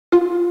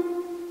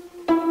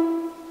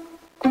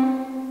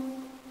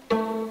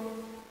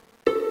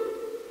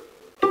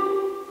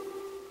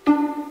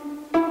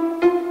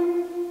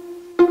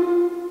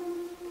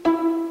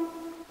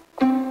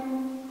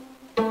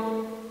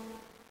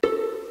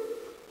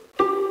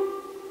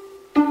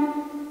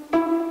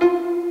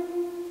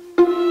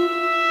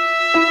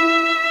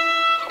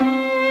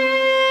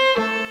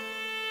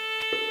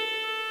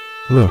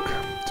Look,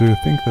 do you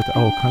think that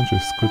our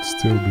countries could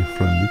still be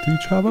friendly to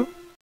each other?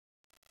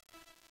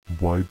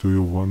 Why do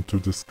you want to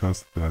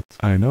discuss that?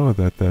 I know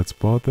that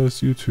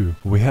bothers you too.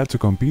 We had to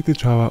compete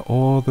each other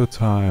all the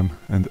time,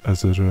 and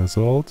as a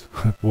result,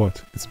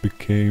 what? It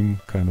became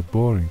kind of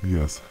boring.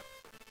 Yes,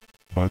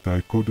 but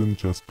I couldn't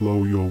just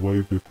blow you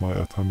away with my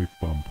atomic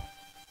bomb.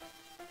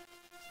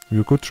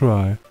 You could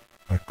try.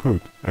 I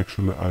could,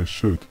 actually I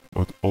should,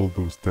 but all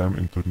those damn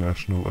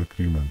international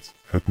agreements.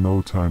 Had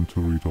no time to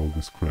read all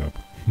this crap.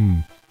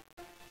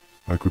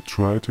 I could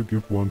try to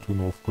give one to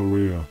North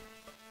Korea,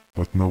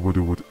 but nobody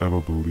would ever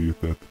believe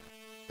that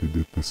they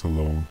did this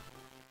alone.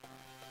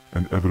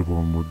 And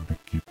everyone would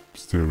keep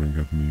staring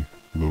at me.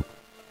 Look,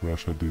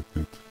 Russia did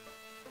it.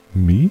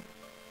 Me?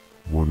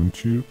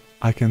 Wouldn't you?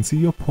 I can see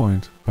your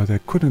point, but I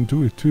couldn't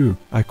do it too.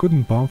 I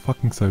couldn't bomb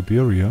fucking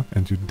Siberia,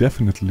 and you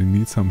definitely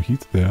need some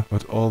heat there,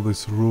 but all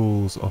these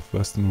rules of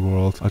Western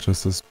world are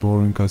just as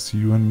boring as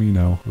you and me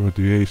now.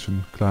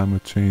 Radiation,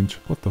 climate change,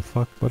 what the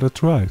fuck? But I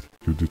tried.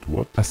 You did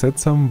what? I sent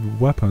some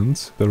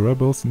weapons, the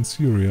rebels in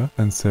Syria,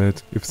 and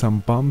said if some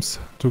bombs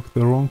took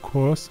the wrong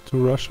course to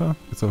Russia,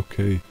 it's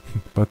okay.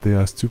 But they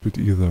are stupid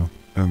either.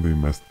 And they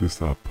messed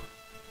this up.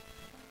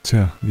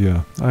 Tja,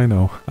 yeah, I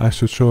know. I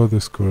should show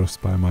this course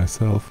by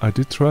myself. I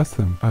did trust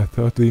them. I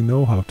thought they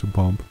know how to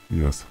bomb.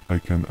 Yes, I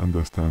can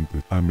understand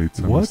it. I made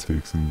some What?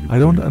 mistakes in Ukraine I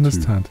don't too.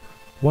 understand.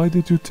 Why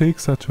did you take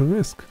such a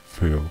risk?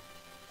 Fail.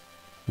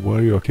 Were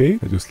you okay?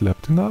 Had you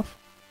slept enough?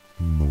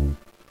 No.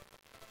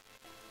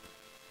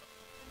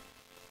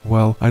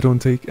 Well, I don't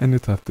take any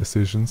tough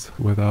decisions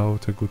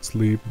without a good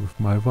sleep with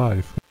my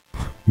wife.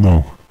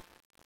 No.